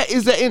only that,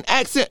 is that in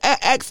Acts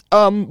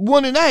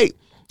 1:8,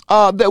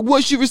 that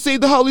once you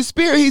receive the Holy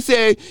Spirit, he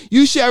said,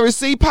 you shall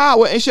receive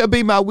power and shall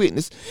be my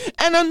witness.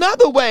 And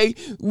another way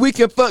we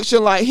can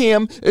function like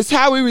him is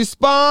how we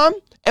respond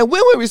and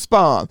when we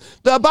respond.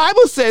 The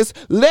Bible says,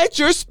 let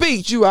your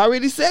speech, you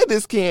already said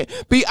this, Ken,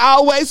 be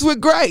always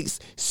with grace,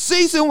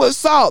 seasoned with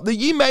salt, that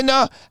ye may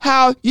know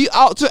how ye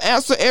ought to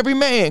answer every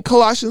man.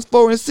 Colossians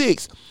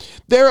 4:6.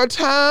 There are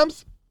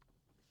times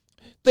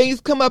things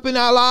come up in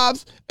our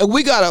lives and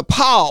we got to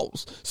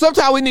pause.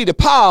 Sometimes we need to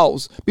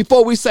pause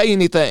before we say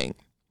anything.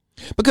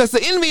 Because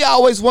the enemy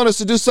always wants us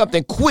to do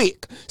something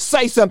quick,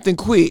 say something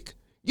quick,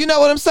 You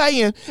know what I'm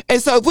saying?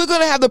 And so if we're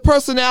going to have the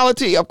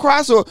personality of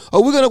Christ or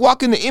we're going to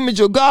walk in the image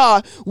of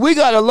God, we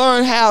got to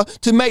learn how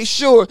to make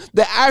sure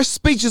that our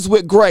speech is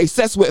with grace.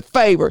 That's with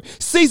favor.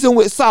 Seasoned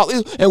with salt.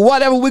 And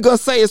whatever we're going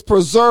to say is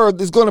preserved,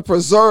 is going to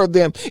preserve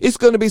them. It's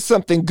going to be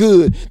something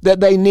good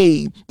that they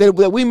need,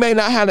 that we may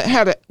not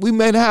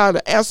have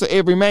to answer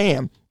every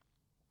man.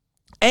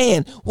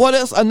 And what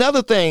else?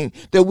 Another thing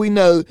that we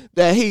know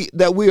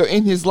that we are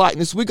in his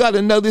likeness. We got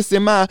to know this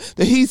in mind,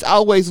 that he's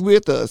always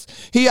with us.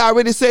 He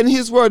already said in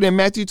his word in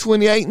Matthew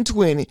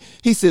 28:20,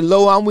 he said,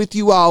 "Lo, I'm with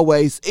you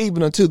always,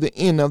 even unto the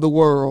end of the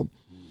world."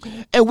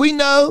 And we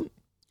know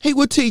he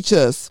will teach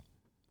us.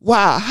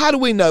 Why? How do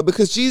we know?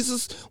 Because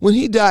Jesus, when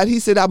he died, he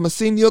said, "I'm going to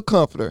send you a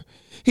comforter."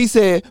 He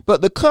said,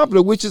 "But the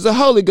comforter, which is the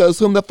Holy Ghost,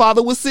 whom the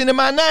Father will send in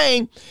my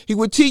name, he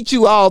will teach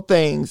you all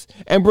things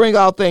and bring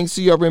all things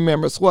to your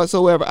remembrance,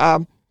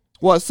 whatsoever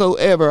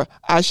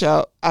I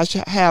shall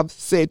have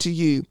said to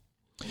you."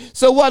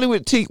 So what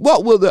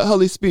will the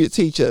Holy Spirit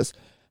teach us?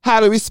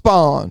 How to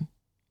respond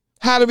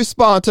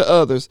to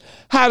others,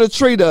 how to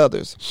treat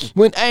others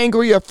when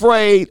angry,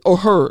 afraid, or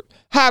hurt,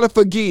 how to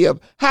forgive,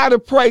 how to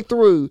pray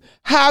through,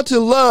 how to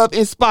love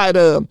in spite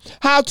of,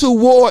 how to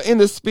war in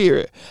the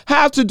spirit,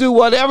 how to do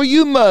whatever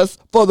you must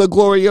for the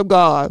glory of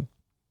God.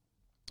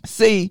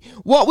 See,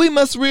 what we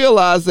must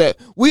realize that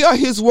we are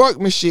his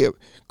workmanship,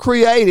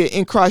 created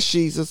in Christ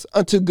Jesus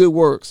unto good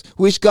works,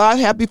 which God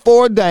hath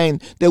before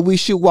ordained that we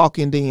should walk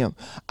in them.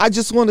 I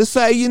just want to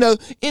say,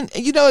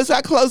 as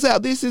I close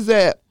out, this is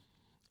that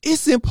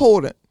it's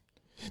important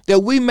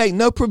that we make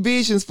no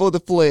provisions for the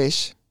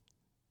flesh.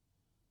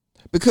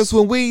 Because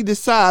when we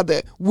decide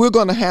that we're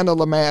going to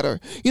handle a matter,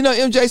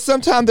 MJ,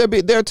 sometimes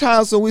there are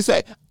times when we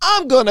say,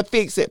 "I'm going to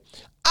fix it.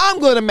 I'm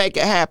going to make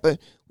it happen."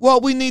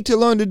 What we need to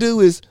learn to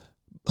do is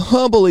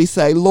humbly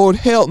say, "Lord,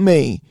 help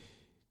me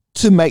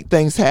to make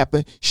things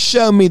happen.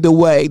 Show me the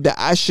way that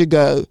I should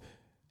go,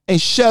 and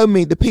show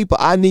me the people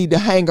I need to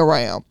hang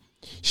around.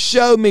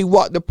 Show me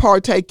what to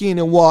partake in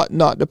and what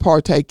not to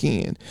partake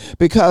in."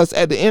 Because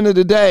at the end of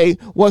the day,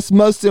 what's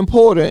most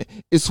important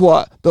is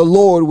what the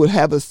Lord would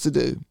have us to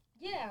do.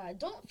 Yeah,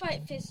 don't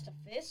fight fist to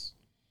fist.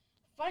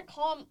 Fight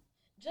calm.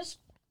 Just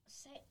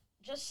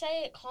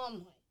say it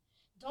calmly.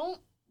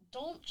 Don't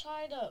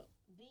try to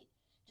be.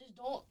 Just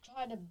don't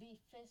try to be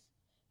fist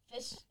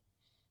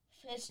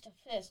to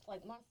fist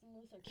like Martin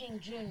Luther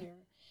King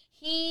Jr.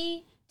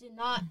 He did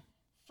not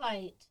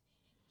fight.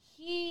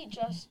 He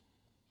just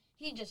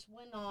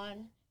went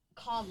on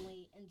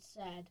calmly and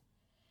said,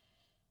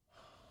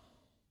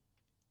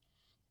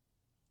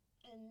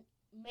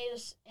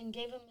 and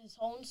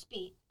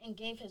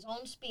gave his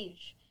own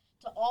speech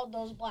to all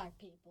those black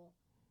people.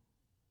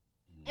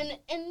 And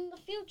in the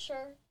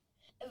future,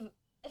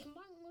 if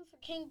Martin Luther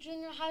King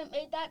Jr. hadn't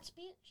made that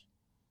speech,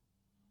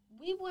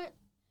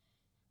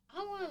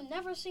 I would have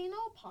never seen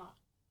OPA.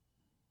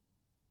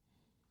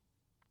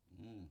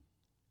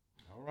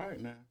 All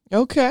right now.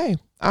 Okay.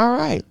 All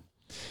right.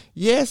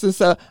 Yes, and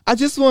so I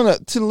just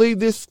want to leave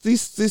this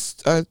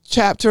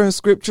chapter in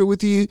scripture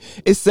with you.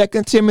 It's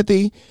 2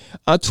 Timothy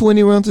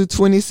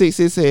 21-26.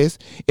 It says,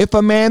 "If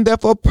a man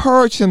therefore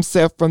purge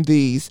himself from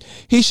these,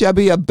 he shall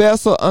be a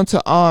vessel unto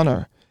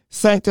honor,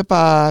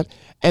 sanctified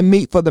and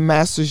meet for the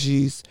master's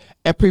use,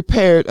 and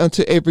prepared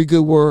unto every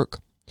good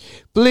work.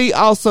 Flee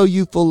also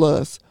youthful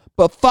lust,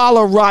 but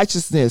follow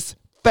righteousness,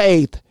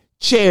 faith,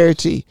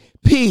 charity,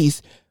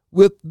 peace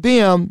with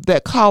them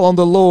that call on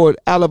the Lord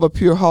out of a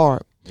pure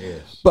heart.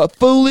 Yes. But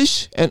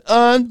foolish and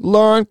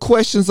unlearned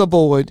questions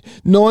avoid,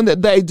 knowing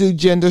that they do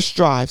gender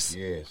strifes.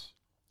 Yes.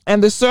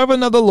 And the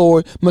servant of the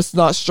Lord must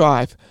not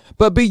strive,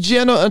 but be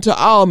gentle unto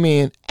all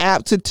men,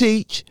 apt to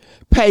teach,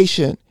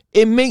 patient,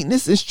 in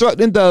meekness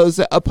instructing those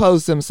that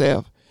oppose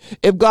themselves.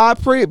 If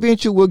God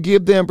peradventure will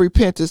give them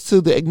repentance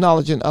to the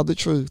acknowledging of the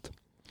truth,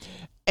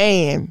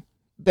 and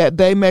that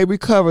they may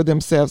recover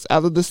themselves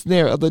out of the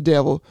snare of the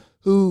devil,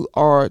 who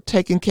are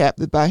taken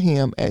captive by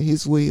him at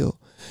his will."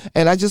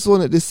 And I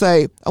wanted to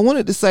say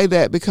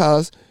that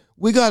because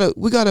we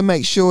gotta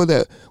make sure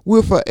that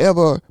we're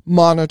forever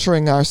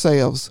monitoring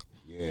ourselves.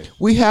 Yes.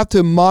 We have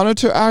to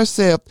monitor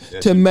ourselves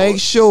to make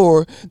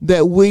sure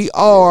that we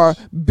are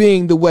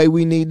being the way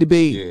we need to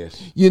be.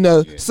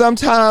 Yes.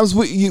 Sometimes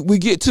we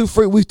get too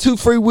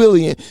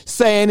freewheeling,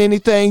 saying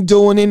anything,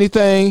 doing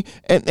anything,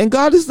 and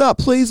God is not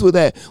pleased with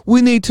that.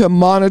 We need to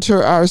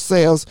monitor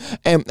ourselves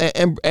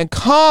and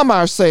calm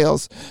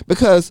ourselves,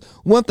 because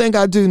one thing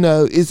I do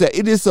know is that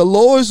it is the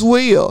Lord's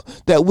will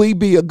that we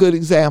be a good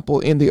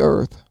example in the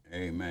earth.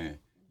 Amen.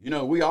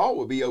 We all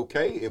would be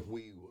okay if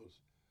we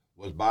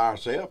was by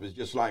ourselves. It's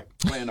just like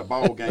playing a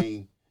ball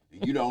game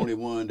and you the only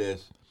one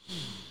that's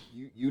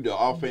you the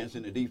offense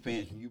and the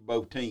defense, and you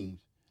both teams.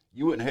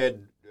 You wouldn't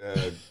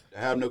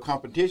have no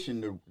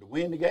competition to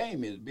win the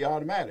game. It'd be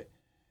automatic.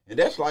 And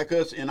that's like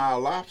us in our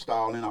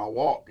lifestyle, in our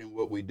walk, and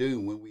what we do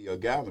when we are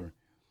gathering.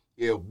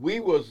 If we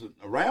was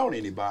around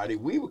anybody,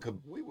 we would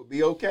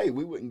be okay.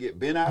 We wouldn't get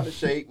bent out of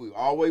shape. We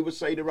always would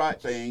say the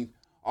right things,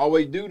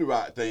 always do the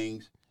right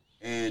things,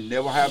 and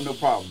never have no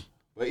problem.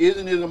 But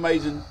isn't it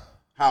amazing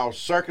how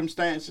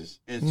circumstances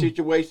and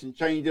situations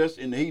change us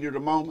in the heat of the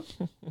moment.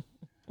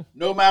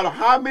 No matter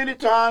how many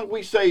times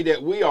we say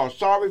that we are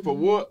sorry for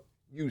what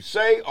you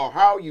say or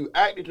how you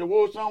acted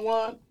towards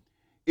someone,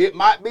 it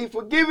might be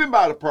forgiven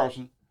by the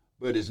person,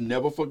 but it's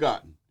never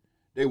forgotten.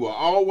 They will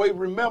always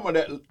remember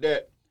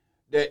that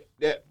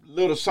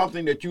little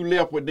something that you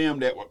left with them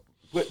that will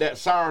put that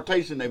sour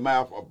taste in their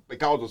mouth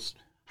because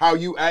of how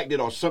you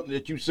acted or something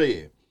that you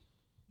said.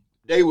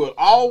 They will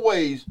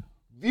always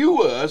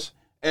view us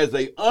as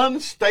an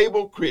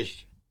unstable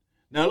Christian.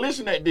 Now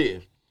listen at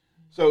this.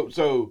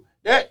 So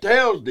that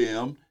tells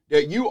them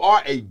that you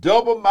are a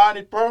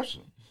double-minded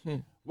person.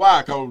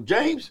 Why? Because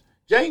James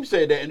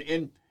said that,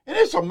 and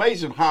it's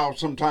amazing how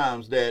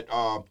sometimes that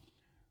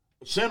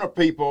sinner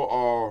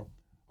people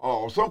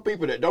or some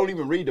people that don't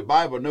even read the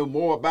Bible know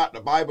more about the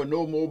Bible,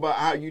 know more about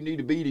how you need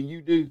to be than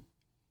you do.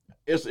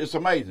 It's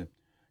amazing.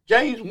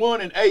 James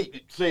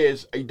 1:8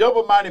 says, a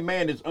double-minded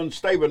man is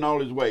unstable in all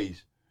his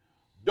ways.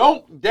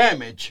 Don't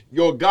damage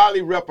your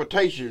godly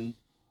reputation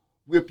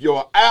with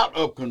your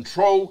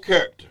out-of-control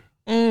character.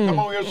 Come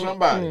on here,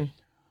 somebody.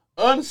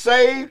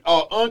 Unsaved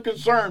or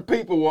unconcerned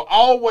people will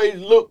always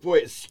look for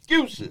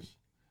excuses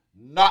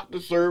not to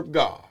serve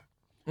God.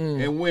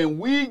 And when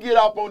we get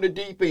up on the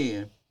deep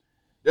end,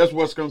 that's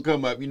what's going to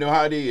come up. You know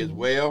how it is.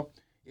 Well,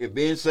 if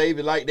being saved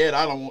is like that,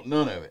 I don't want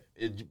none of it.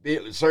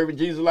 If serving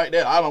Jesus like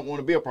that, I don't want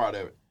to be a part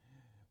of it.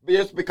 But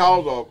it's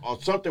because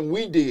of something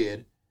we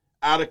did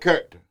out of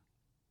character.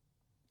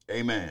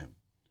 Amen.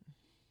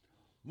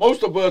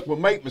 Most of us will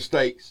make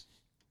mistakes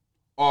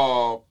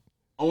on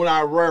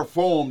our rare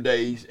form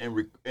days and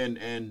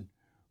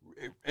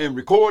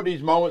record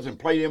these moments and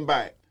play them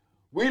back.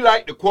 We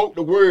like to quote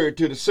the word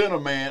to the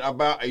sinner man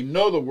about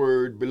another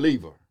word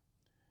believer.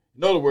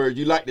 In other words,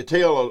 you like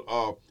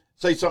to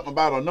say something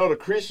about another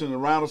Christian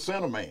around a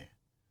sinner man,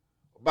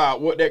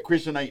 about what that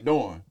Christian ain't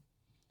doing.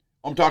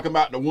 I'm talking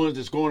about the ones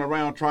that's going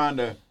around trying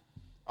to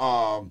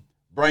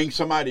bring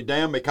somebody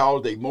down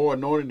because they more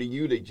anointed than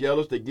you, they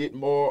jealous, they get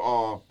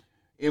more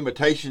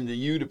invitations than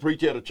you to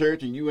preach at a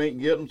church and you ain't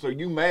get them, so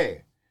you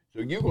mad.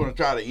 So you're going to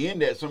try to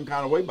end that some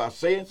kind of way by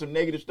saying some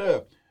negative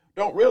stuff.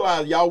 Don't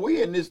realize, y'all,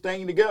 we in this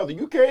thing together.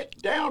 You can't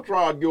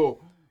downtrod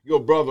your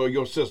brother or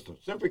your sister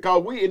simply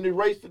because we in the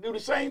race to do the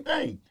same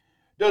thing.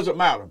 Doesn't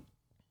matter.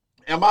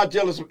 Am I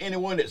jealous of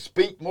anyone that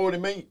speak more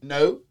than me?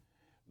 No.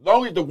 As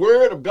long as the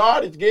word of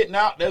God is getting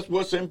out, that's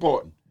what's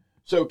important.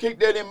 So keep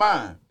that in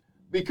mind.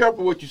 Be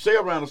careful what you say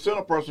around a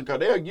sinner person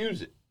because they'll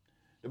use it.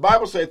 The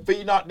Bible says,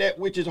 feed not that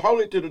which is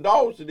holy to the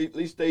dogs, so at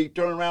least they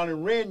turn around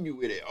and rend you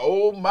with it.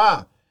 Oh,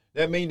 my.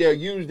 That means they'll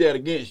use that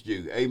against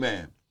you.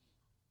 Amen.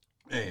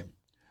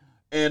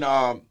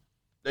 And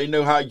they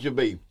know how you should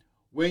be.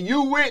 When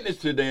you witness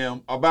to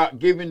them about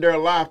giving their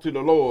life to the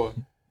Lord,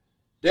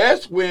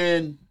 that's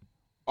when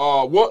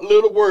what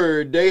little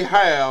word they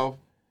have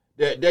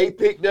that they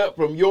picked up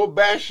from your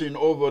bashing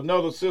over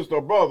another sister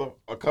or brother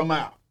will come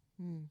out.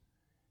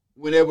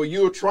 Whenever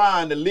you're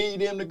trying to lead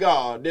them to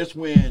God, that's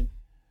when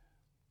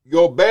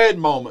your bad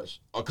moments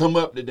will come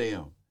up to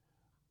them.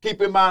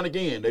 Keep in mind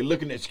again, they're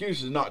looking at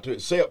excuses not to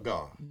accept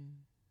God.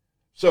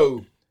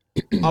 So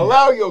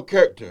allow your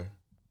character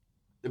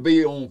to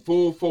be on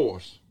full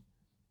force.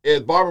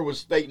 As Barbara was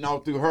stating all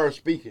through her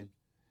speaking,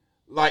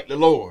 like the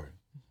Lord.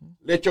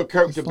 Let your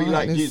character be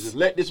like Jesus.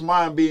 Let this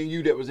mind be in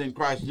you that was in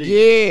Christ Jesus.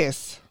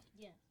 Yes.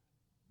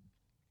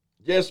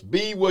 Just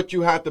be what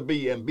you have to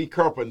be and be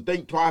careful and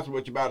think twice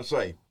what you're about to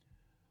say.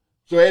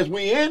 So as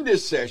we end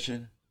this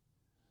session,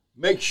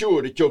 make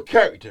sure that your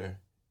character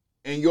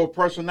and your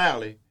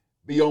personality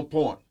be on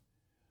point.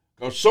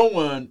 Because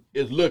someone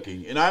is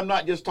looking, and I'm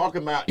not just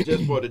talking about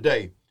just for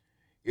today.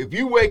 If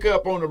you wake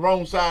up on the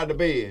wrong side of the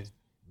bed,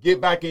 get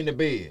back in the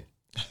bed.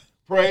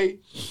 Pray,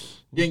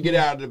 then get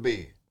out of the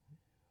bed.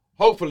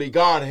 Hopefully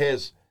God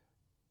has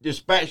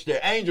dispatched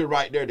the angel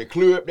right there to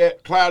clear up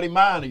that cloudy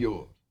mind of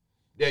yours,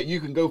 that you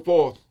can go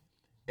forth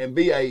and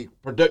be a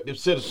productive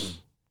citizen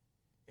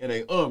in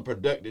an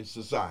unproductive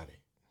society.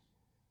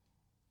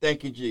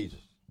 Thank you, Jesus.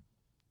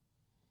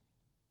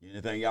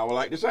 Anything y'all would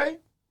like to say?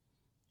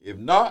 If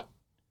not,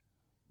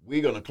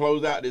 we're going to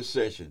close out this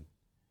session.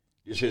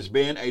 This has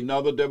been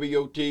another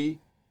WOT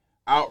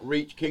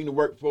Outreach Kingdom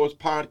Workforce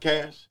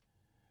podcast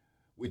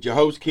with your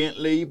host, Kent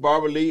Lee,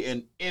 Barbara Lee,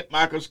 and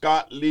Michael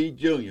Scott Lee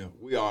Jr.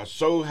 We are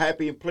so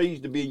happy and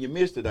pleased to be in your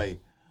midst today.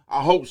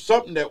 I hope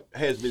something that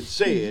has been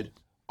said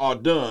or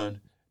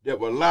done that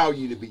will allow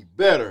you to be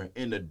better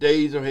in the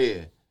days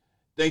ahead.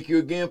 Thank you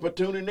again for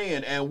tuning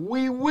in, and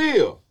we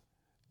will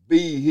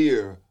be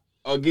here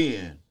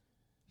again.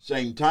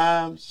 Same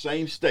time,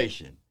 same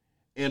station.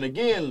 And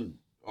again,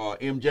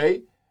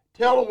 MJ,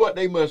 tell them what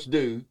they must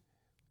do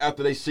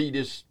after they see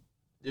this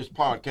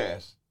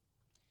podcast.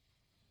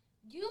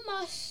 You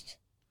must,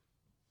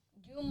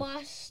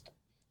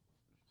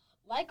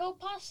 like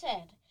Opa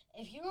said,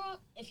 if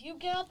you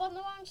get up on the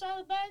wrong side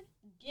of the bed,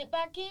 get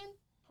back in,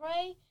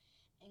 pray,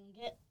 and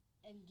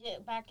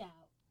get back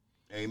out.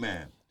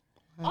 Amen.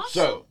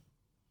 Also,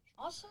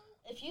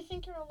 if you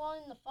think you're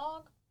alone in the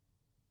fog,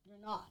 you're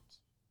not.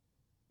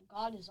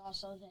 God is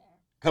also there.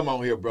 Come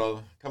on here,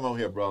 brother. Come on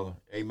here, brother.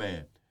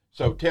 Amen.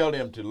 So tell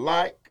them to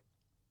like,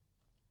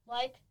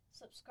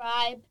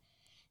 subscribe,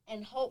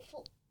 and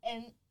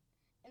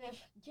if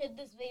give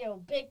this video a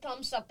big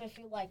thumbs up if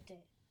you liked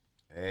it.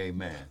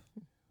 Amen.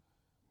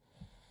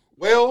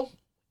 Well,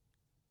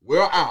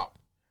 we're out.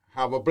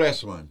 Have a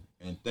blessed one,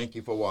 and thank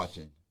you for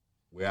watching.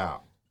 We're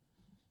out.